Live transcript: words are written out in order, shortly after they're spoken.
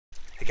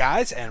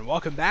guys, and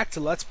welcome back to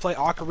Let's Play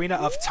Ocarina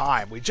of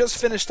Time. We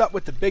just finished up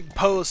with the Big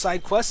Poe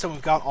side quest, and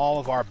we've got all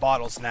of our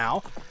bottles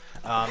now.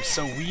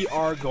 So we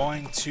are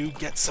going to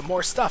get some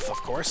more stuff, of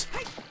course.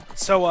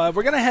 So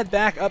we're going to head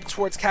back up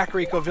towards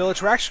Kakariko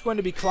Village. We're actually going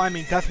to be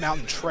climbing Death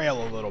Mountain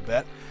Trail a little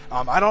bit.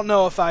 I don't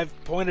know if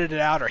I've pointed it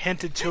out or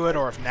hinted to it,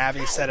 or if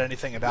Navi said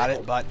anything about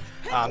it, but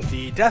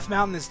the Death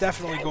Mountain is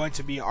definitely going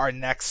to be our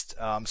next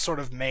sort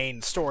of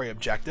main story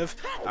objective.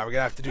 We're going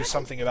to have to do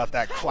something about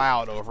that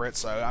cloud over it,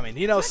 so, I mean,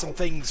 you know, some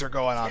things are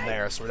going on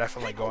there, so we're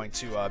definitely going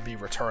to be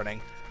returning.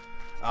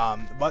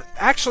 But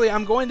actually,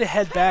 I'm going to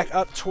head back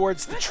up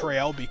towards the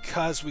trail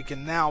because we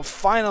can now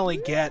finally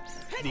get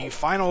the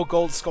final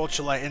gold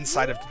Skulltula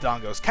inside of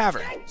Dodongo's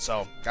cavern.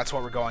 So that's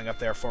what we're going up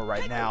there for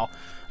right now.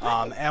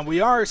 And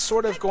we are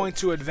sort of going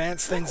to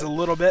advance things a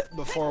little bit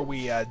before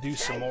we do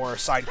some more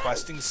side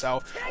questing.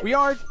 So we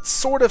are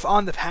sort of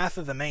on the path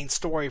of the main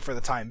story for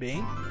the time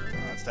being.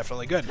 That's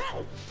definitely good.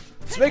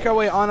 Let's make our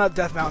way on up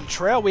Death Mountain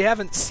Trail. We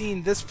haven't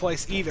seen this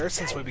place either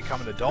since we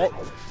become an adult.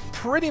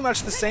 Pretty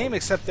much the same,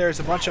 except there's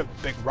a bunch of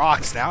big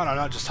rocks now, and I'm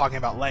not just talking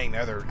about laying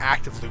there, they're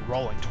actively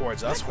rolling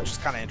towards us, which is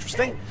kind of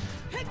interesting.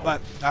 But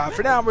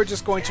for now, we're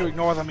just going to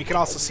ignore them. You can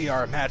also see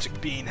our magic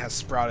bean has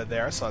sprouted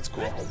there, so that's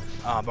cool.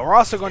 But we're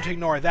also going to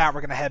ignore that.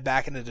 We're going to head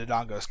back into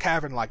Dodongo's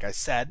cavern, like I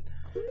said.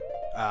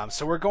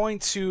 So we're going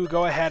to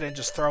go ahead and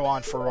just throw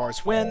on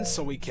Furor's Wind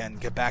so we can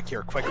get back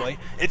here quickly.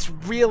 It's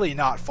really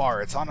not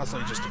far. It's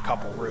honestly just a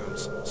couple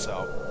rooms.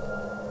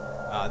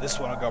 So this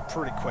one will go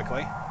pretty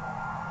quickly.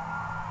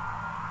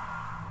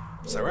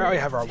 So we already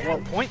have our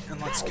warp point,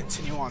 and let's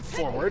continue on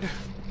forward.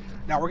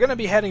 Now we're going to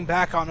be heading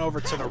back on over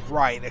to the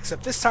right,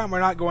 except this time we're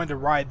not going to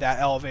ride that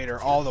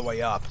elevator all the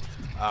way up.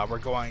 We're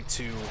going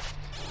to...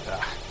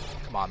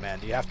 come on, man.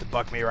 Do you have to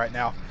bug me right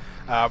now?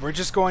 We're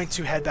just going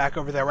to head back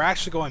over there. We're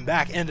actually going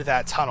back into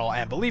that tunnel,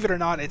 and believe it or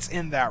not, it's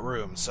in that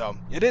room. So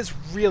it is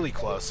really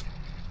close.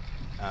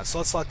 So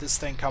let's let this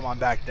thing come on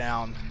back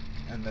down,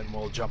 and then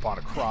we'll jump on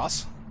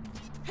across.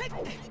 Here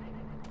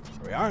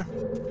we are.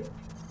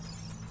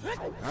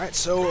 Alright,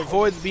 so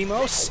avoid the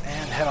Beamos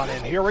and head on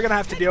in here. We're going to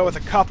have to deal with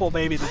a couple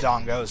baby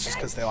Dodongos just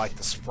because they like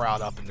to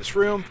sprout up in this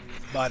room.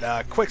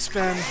 But quick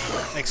spin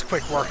makes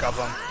quick work of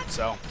them,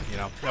 so, you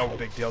know, no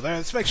big deal there.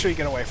 Let's make sure you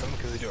get away from them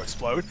because they do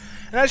explode.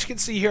 And as you can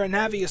see here,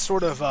 Navi is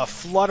sort of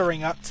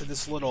fluttering up to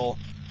this little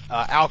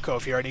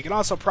alcove here, and you can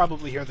also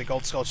probably hear the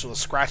gold Skulltula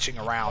scratching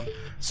around.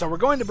 So we're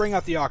going to bring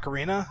out the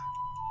Ocarina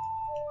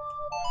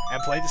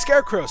and play the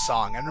Scarecrow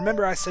song. And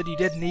remember, I said you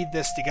did need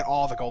this to get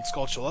all the gold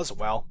Skulltulas.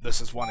 Well, this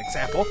is one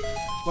example.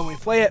 When we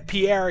play it,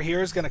 Pierre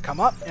here is going to come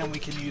up, and we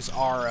can use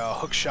our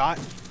hook shot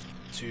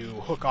to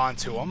hook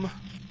onto him,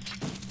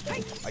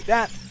 like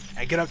that,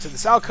 and get up to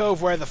this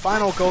alcove where the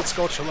final gold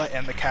Skulltula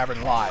in the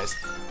cavern lies.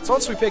 So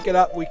once we pick it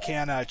up, we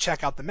can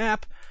check out the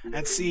map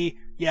and see,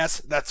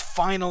 yes, that's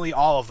finally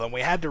all of them.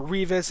 We had to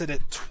revisit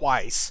it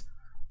twice,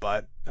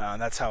 but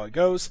that's how it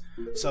goes.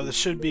 So this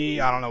should be,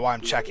 I don't know why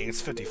I'm checking,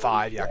 it's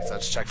 55, yeah, because I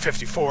just checked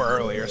 54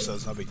 earlier, so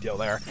there's no big deal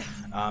there.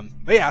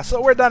 But yeah,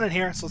 so we're done in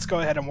here, so let's go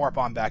ahead and warp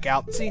on back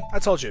out. See, I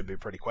told you it'd be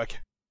pretty quick.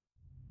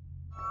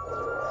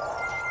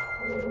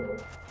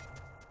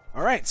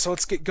 Alright, so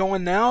let's get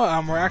going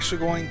now. We're actually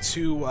going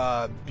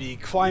to be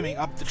climbing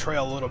up the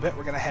trail a little bit.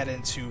 We're going to head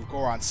into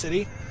Goron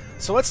City.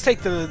 So let's take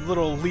the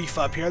little leaf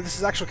up here. This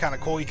is actually kind of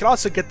cool. You can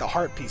also get the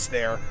heart piece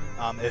there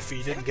if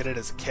you didn't get it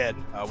as a kid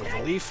with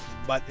the leaf.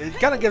 But it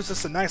kind of gives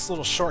us a nice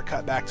little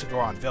shortcut back to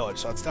Goron Village,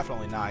 so it's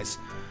definitely nice.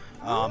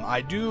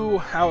 I do,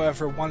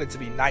 however, want it to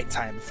be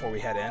nighttime before we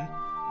head in.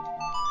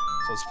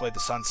 So let's play the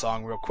sun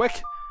song real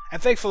quick.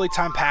 And thankfully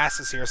time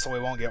passes here, so we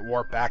won't get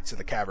warped back to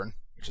the cavern,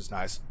 which is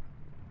nice.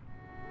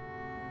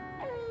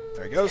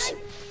 There he goes.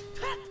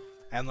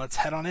 And let's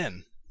head on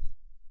in.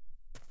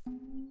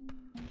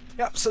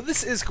 Yep, so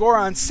this is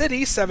Goron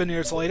City 7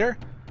 years later.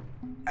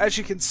 As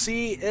you can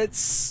see,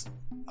 it's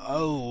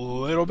a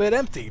little bit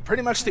empty.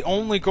 Pretty much the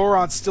only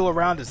Goron still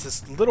around is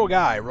this little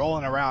guy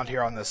rolling around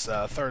here on this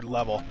third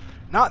level.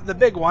 Not the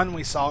big one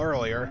we saw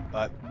earlier,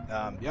 but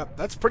yep,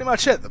 that's pretty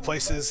much it. The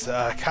place has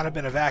kind of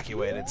been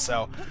evacuated,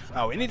 so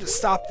we need to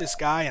stop this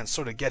guy and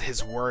sort of get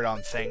his word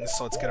on things,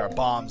 so let's get our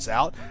bombs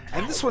out.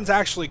 And this one's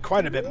actually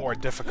quite a bit more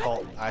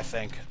difficult, I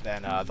think,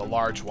 than the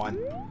large one.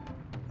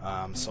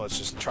 So let's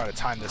just try to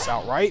time this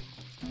out right.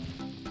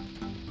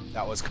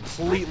 That was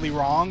completely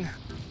wrong.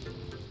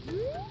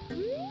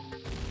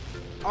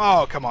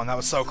 Oh, come on, that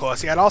was so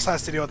close. Yeah, it also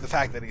has to deal with the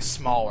fact that he's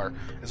smaller,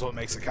 is what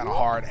makes it kind of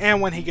hard.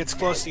 And when he gets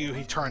close to you,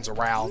 he turns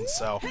around,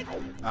 so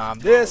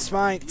this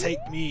might take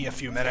me a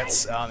few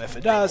minutes. If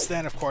it does,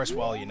 then, of course,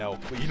 well, you know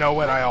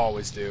what I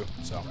always do.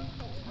 So,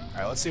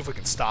 alright, let's see if we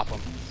can stop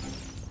him.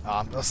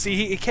 Let's see,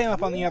 he came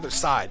up on the other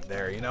side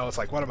there, you know? It's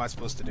like, what am I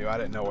supposed to do? I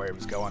didn't know where he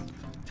was going.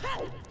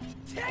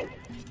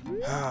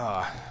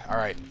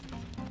 Alright.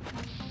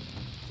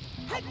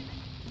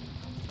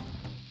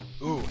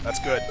 Ooh, that's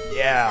good.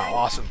 Yeah,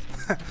 awesome.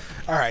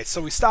 Alright,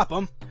 so we stop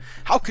him.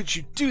 How could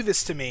you do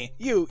this to me?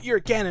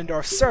 You're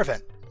Ganondorf's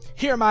servant.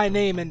 Hear my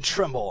name and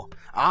tremble.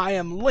 I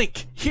am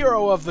Link,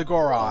 hero of the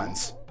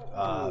Gorons.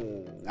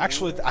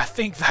 Actually, I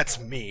think that's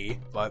me,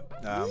 but,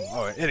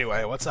 oh,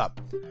 anyway, what's up?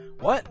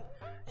 What?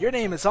 Your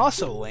name is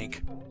also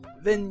Link?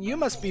 Then you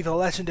must be the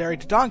legendary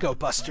Dodongo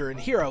Buster and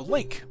hero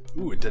Link.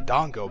 Ooh,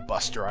 Dodongo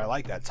Buster, I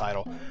like that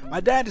title. My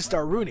dad is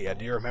Darunia,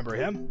 do you remember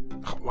him?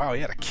 Oh, wow,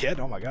 he had a kid?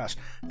 Oh my gosh.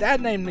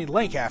 Dad named me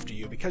Link after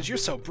you because you're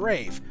so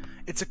brave.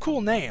 It's a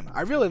cool name,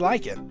 I really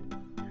like it.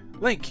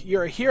 Link,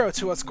 you're a hero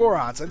to us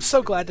Gorons. I'm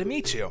so glad to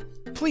meet you.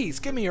 Please,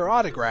 give me your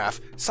autograph.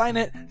 Sign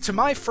it, to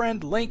my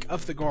friend Link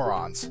of the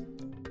Gorons.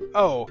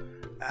 Oh,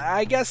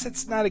 I guess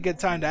it's not a good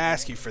time to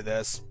ask you for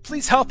this.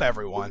 Please help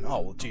everyone. Oh,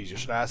 well, geez, you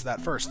should ask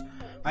that first.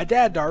 My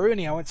dad,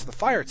 Darunia, went to the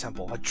fire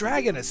temple. A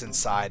dragon is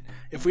inside.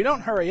 If we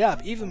don't hurry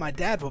up, even my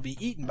dad will be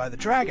eaten by the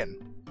dragon.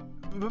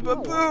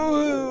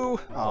 Boo!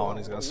 Oh, and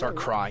he's gonna start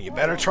crying. You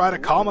better try to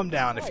calm him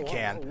down if you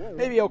can.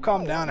 Maybe he'll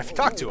calm down if you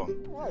talk to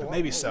him.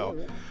 Maybe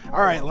so.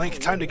 Alright, Link,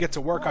 time to get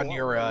to work on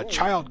your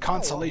child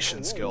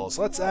consolation skills.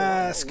 Let's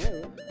ask...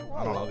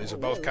 I don't know, these are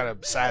both kind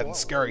of sad and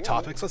scary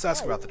topics. Let's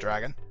ask about the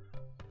dragon.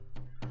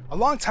 A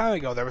long time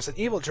ago, there was an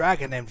evil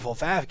dragon named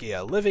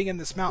Volvagia living in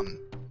this mountain.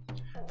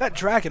 That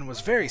dragon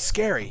was very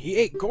scary. He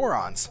ate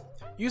Gorons.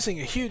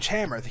 Using a huge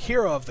hammer, the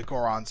hero of the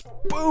Gorons,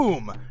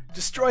 boom,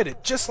 destroyed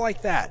it just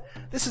like that.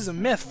 This is a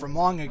myth from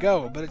long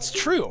ago, but it's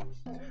true.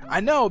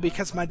 I know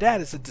because my dad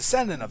is a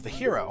descendant of the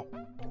hero.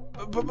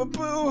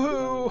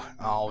 Boo-hoo!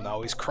 Oh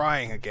no, he's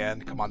crying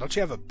again. Come on, don't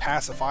you have a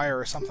pacifier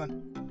or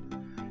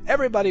something?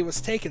 Everybody was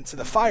taken to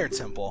the fire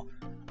temple.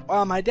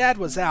 While my dad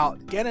was out,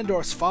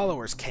 Ganondorf's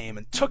followers came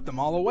and took them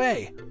all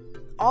away.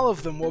 All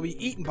of them will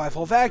be eaten by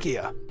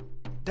Volvagia.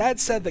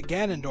 Dad said that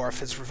Ganondorf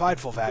has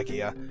revived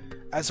Volvagia.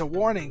 As a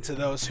warning to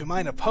those who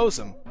might oppose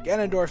him,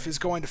 Ganondorf is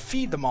going to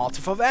feed them all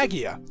to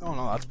Volvagia. Oh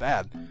no, that's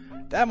bad.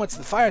 Dad went to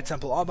the fire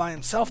temple all by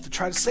himself to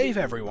try to save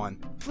everyone.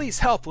 Please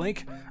help,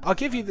 Link. I'll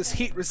give you this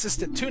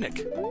heat-resistant tunic.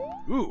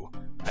 Ooh,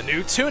 a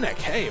new tunic.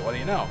 Hey, what do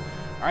you know?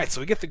 Alright,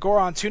 so we get the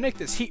Goron tunic.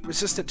 This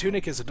heat-resistant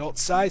tunic is adult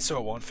size, so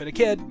it won't fit a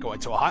kid.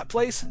 Going to a hot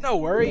place? No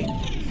worry.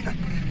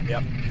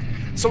 Yep.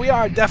 So we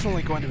are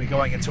definitely going to be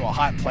going into a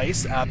hot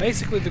place.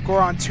 Basically, the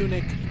Goron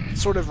tunic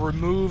sort of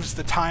removes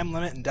the time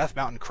limit in Death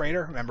Mountain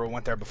Crater. Remember, we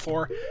went there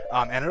before.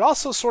 And it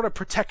also sort of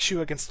protects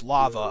you against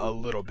lava a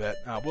little bit.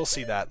 We'll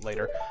see that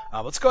later.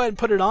 Let's go ahead and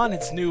put it on.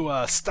 It's new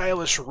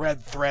stylish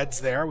red threads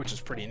there, which is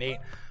pretty neat.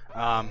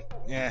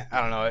 Yeah,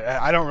 I don't know.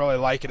 I don't really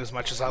like it as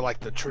much as I like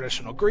the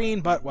traditional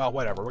green, but, well,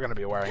 whatever. We're going to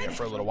be wearing it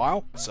for a little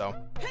while, so...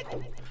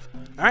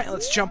 Alright,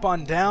 let's jump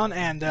on down,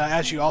 and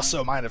as you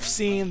also might have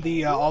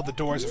seen, all the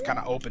doors have kind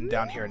of opened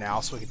down here now,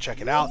 so we can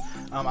check it out.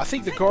 I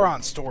think the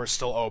Goron store is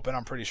still open.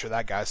 I'm pretty sure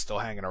that guy's still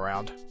hanging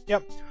around.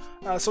 Yep.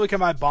 So we can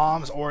buy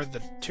bombs, or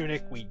the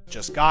tunic we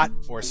just got,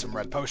 or some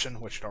red potion,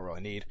 which you don't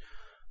really need.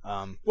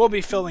 We'll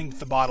be filling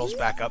the bottles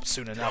back up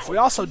soon enough. We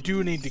also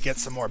do need to get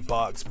some more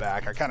bugs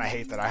back. I kind of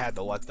hate that I had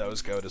to let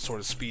those go to sort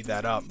of speed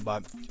that up,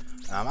 but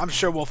I'm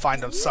sure we'll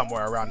find them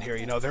somewhere around here.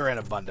 You know, they're in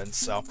abundance,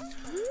 so...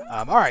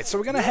 Alright, so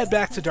we're going to head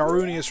back to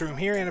Darunia's room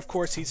here, and of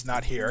course he's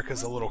not here,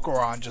 because the little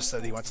Goron just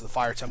said he went to the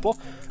fire temple.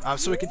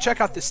 So we can check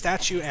out this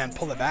statue and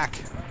pull it back.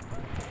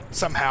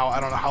 Somehow, I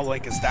don't know how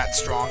Link is that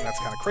strong, that's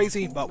kind of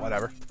crazy, but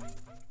whatever.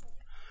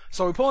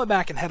 So we pull it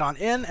back and head on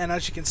in, and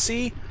as you can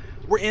see,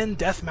 we're in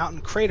Death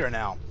Mountain Crater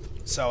now.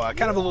 So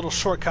kind of a little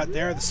shortcut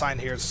there. The sign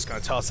here is just going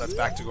to tell us that's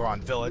back to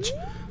Goron Village.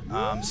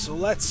 So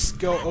let's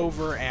go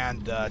over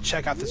and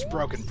check out this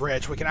broken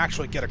bridge. We can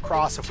actually get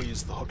across if we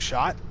use the hook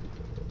shot.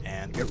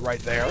 And get right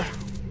there.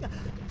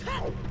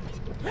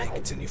 And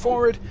continue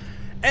forward.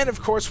 And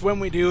of course, when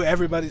we do,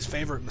 everybody's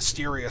favorite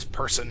mysterious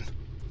person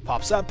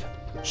pops up.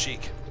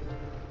 Sheik.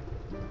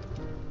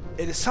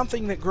 It is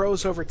something that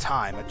grows over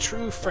time, a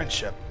true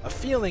friendship, a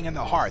feeling in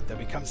the heart that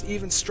becomes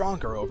even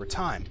stronger over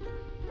time.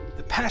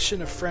 The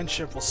passion of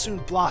friendship will soon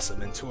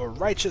blossom into a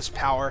righteous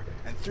power,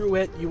 and through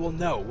it you will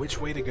know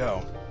which way to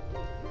go.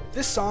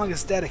 This song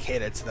is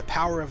dedicated to the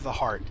power of the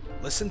heart.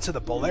 Listen to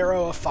the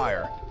Bolero of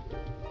Fire.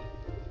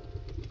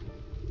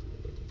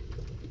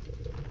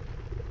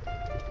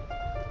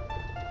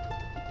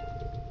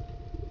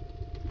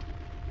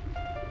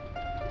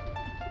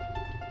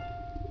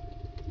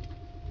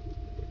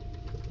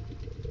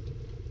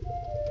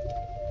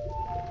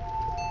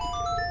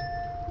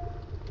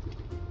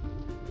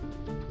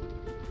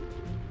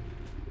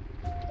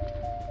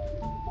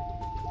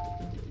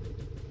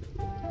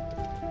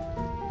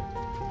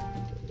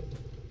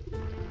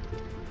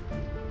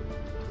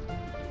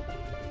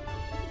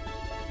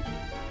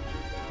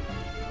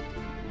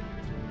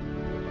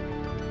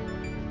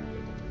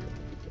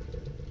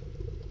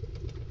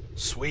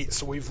 Sweet,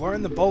 so we've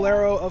learned the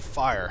Bolero of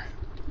Fire.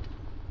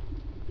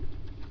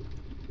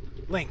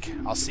 Link,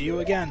 I'll see you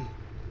again.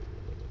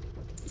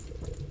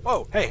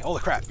 Whoa, hey, holy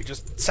crap, you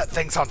just set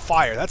things on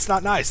fire. That's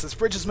not nice. This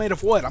bridge is made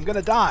of wood. I'm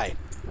gonna die.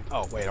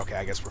 Oh, wait, okay,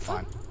 I guess we're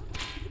fine.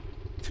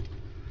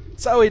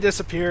 So he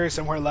disappears,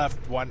 and we're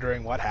left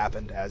wondering what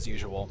happened, as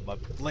usual,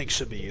 but Link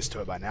should be used to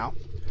it by now.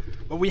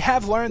 But we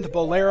have learned the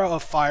Bolero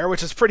of Fire,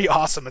 which is pretty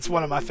awesome. It's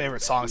one of my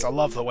favorite songs. I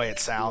love the way it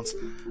sounds.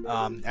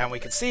 And we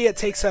can see it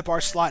takes up our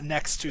slot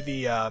next to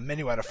the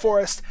Minuet of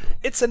Forest.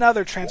 It's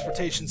another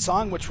transportation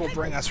song, which will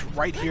bring us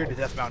right here to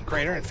Death Mountain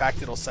Crater. In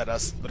fact, it'll set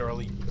us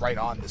literally right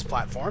on this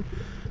platform.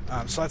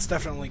 So that's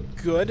definitely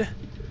good.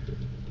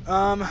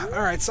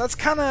 Alright, so that's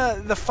kind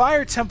of the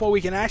fire temple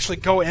we can actually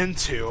go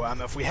into.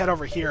 If we head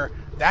over here,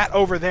 that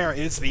over there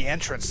is the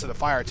entrance to the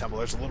fire temple.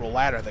 There's a little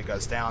ladder that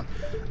goes down.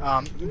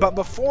 But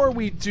before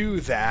we do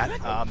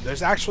that,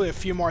 there's actually a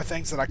few more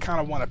things that I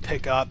kind of want to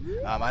pick up.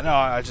 I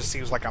know it just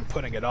seems like I'm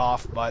putting it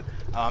off, but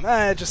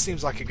it just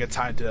seems like a good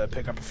time to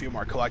pick up a few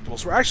more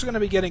collectibles. We're actually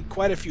going to be getting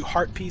quite a few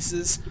heart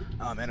pieces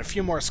and a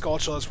few more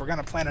Skulltulas. We're going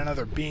to plant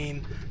another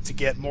bean to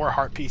get more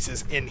heart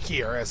pieces in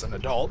here as an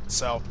adult.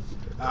 So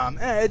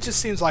it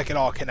just seems like it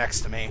all connects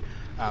to me.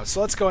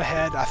 So let's go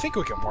ahead. I think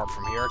we can warp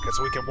from here, because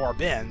we can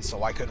warp in, so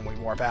why couldn't we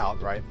warp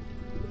out, right?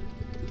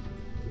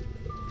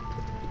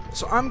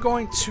 So I'm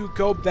going to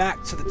go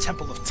back to the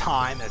Temple of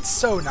Time. It's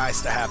so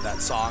nice to have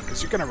that song,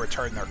 because you're going to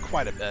return there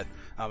quite a bit.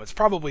 It's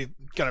probably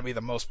going to be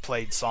the most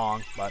played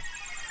song, but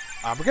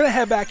we're going to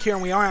head back here,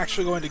 and we are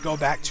actually going to go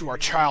back to our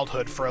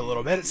childhood for a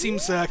little bit. It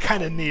seems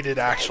kind of needed,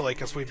 actually,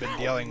 because we've been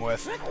dealing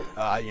with,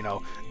 you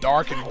know,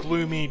 dark and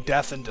gloomy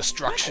death and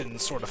destruction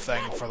sort of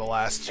thing for the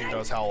last who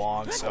knows how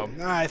long. So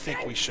I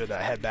think we should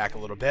head back a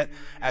little bit.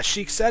 As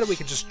Sheik said, we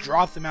can just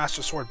drop the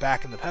Master Sword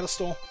back in the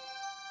pedestal.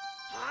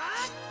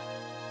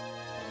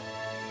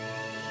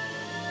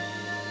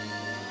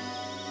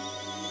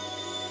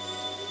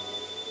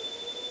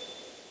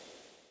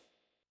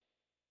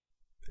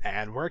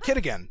 And we're a kid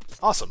again.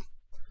 Awesome.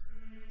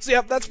 So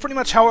yep, that's pretty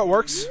much how it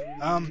works.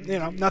 You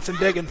know, nothing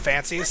big and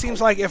fancy. It seems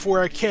like if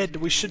we're a kid,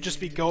 we should just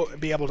be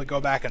able to go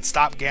back and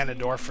stop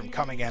Ganondorf from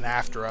coming in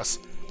after us.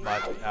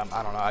 But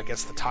I don't know. I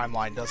guess the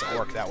timeline doesn't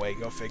work that way.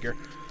 Go figure.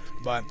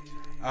 But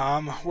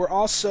we're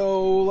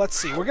also, let's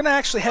see, we're gonna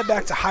actually head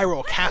back to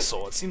Hyrule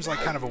Castle. It seems like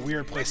kind of a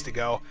weird place to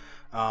go.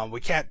 We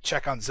can't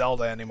check on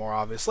Zelda anymore,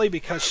 obviously,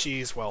 because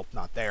she's, well,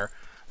 not there.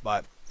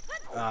 But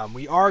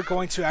we are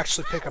going to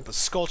actually pick up a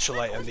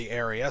Skulltula in the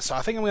area, so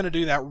I think I'm going to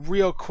do that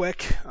real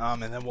quick,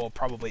 and then we'll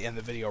probably end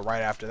the video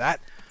right after that.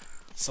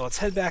 So let's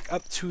head back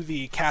up to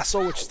the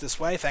castle, which is this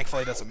way.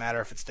 Thankfully, it doesn't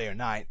matter if it's day or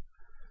night.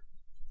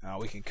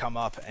 We can come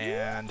up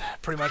and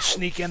pretty much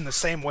sneak in the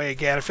same way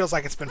again. It feels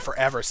like it's been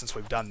forever since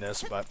we've done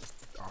this, but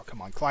oh,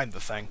 come on, climb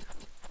the thing.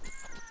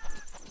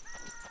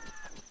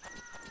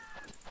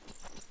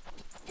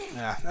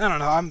 Yeah, I don't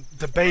know. I'm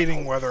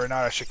debating whether or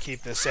not I should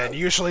keep this in.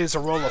 Usually, as a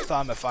rule of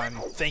thumb, if I'm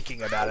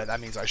thinking about it, that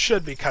means I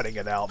should be cutting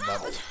it out,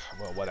 but,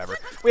 well, whatever.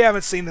 We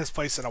haven't seen this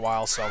place in a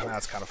while, so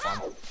that's kind of fun.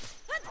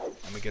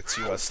 And we get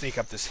to sneak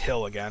up this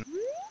hill again.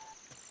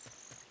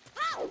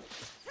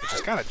 Which is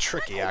kind of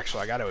tricky,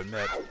 actually, I gotta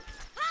admit.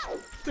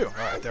 Phew,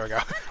 alright, there we go.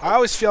 I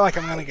always feel like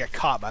I'm gonna get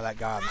caught by that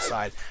guy on the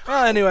side.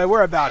 Well, anyway,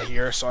 we're about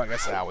here, so I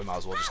guess now we might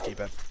as well just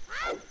keep it.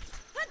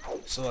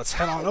 So let's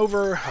head on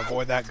over,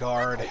 avoid that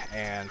guard,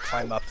 and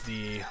climb up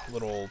the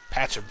little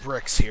patch of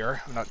bricks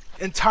here. I'm not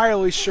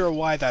entirely sure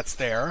why that's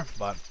there,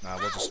 but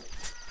we'll just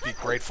be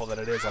grateful that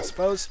it is, I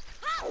suppose.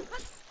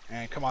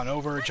 And come on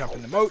over, jump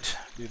in the moat,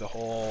 do the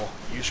whole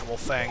usual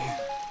thing.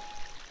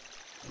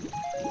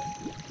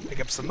 Pick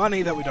up some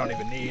money that we don't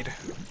even need.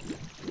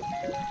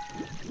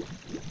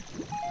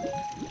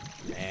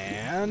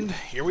 And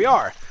here we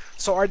are.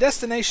 So our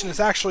destination is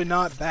actually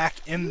not back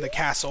in the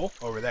castle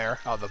over there.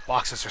 Oh, the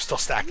boxes are still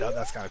stacked up.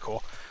 That's kind of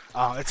cool.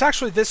 It's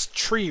actually this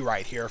tree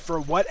right here.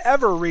 For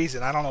whatever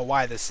reason, I don't know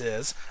why this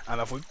is.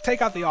 If we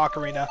take out the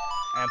Ocarina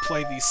and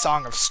play the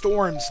Song of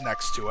Storms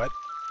next to it,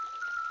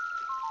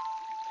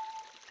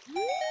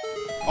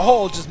 a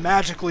hole just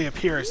magically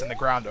appears in the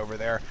ground over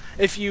there.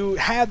 If you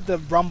had the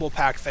Rumble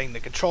Pack thing, the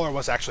controller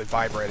was actually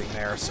vibrating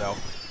there, so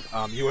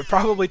you would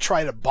probably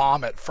try to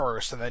bomb it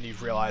first, and then you'd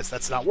realize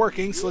that's not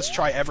working, so let's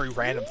try every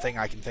random thing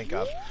I can think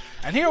of.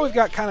 And here we've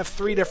got kind of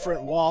 3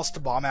 different walls to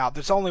bomb out.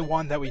 There's only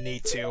one that we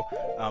need to,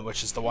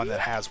 which is the one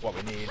that has what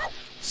we need.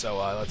 So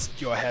let's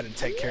go ahead and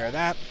take care of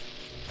that.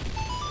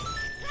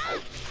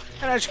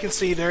 And as you can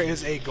see, there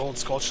is a gold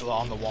Skulltula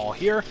on the wall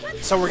here.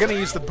 So we're going to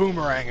use the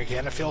boomerang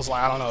again. It feels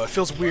like, I don't know, it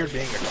feels weird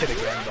being a kid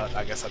again, but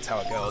I guess that's how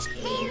it goes. And,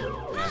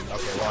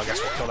 okay, well, I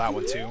guess we'll kill that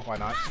one too. Why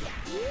not?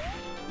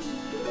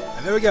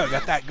 And there we go,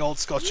 got that gold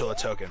Skulltula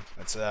token.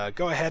 Let's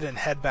go ahead and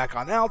head back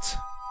on out.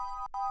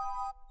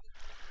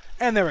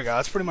 And there we go,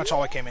 that's pretty much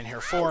all I came in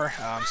here for.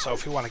 So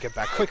if we want to get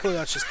back quickly,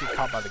 let's just get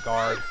caught by the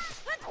guard.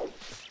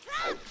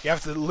 You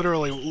have to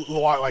literally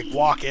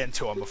walk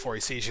into him before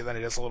he sees you, then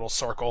he does a little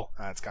circle.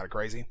 That's kind of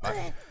crazy. But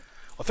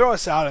we'll throw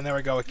us out, and there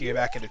we go, we can get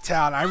back into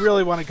town. I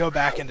really want to go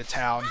back into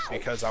town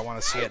because I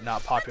want to see it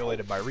not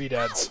populated by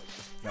Redeads.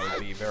 That would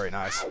be very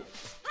nice.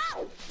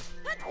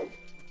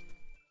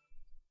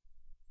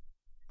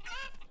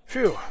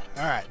 Phew.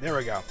 Alright, there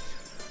we go.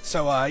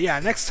 So yeah,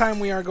 next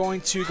time we are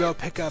going to go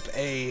pick up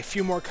a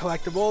few more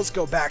collectibles,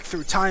 go back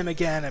through time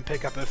again and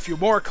pick up a few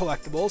more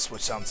collectibles,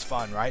 which sounds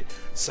fun, right?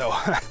 So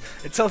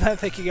until then,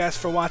 thank you guys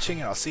for watching,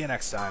 and I'll see you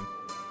next time.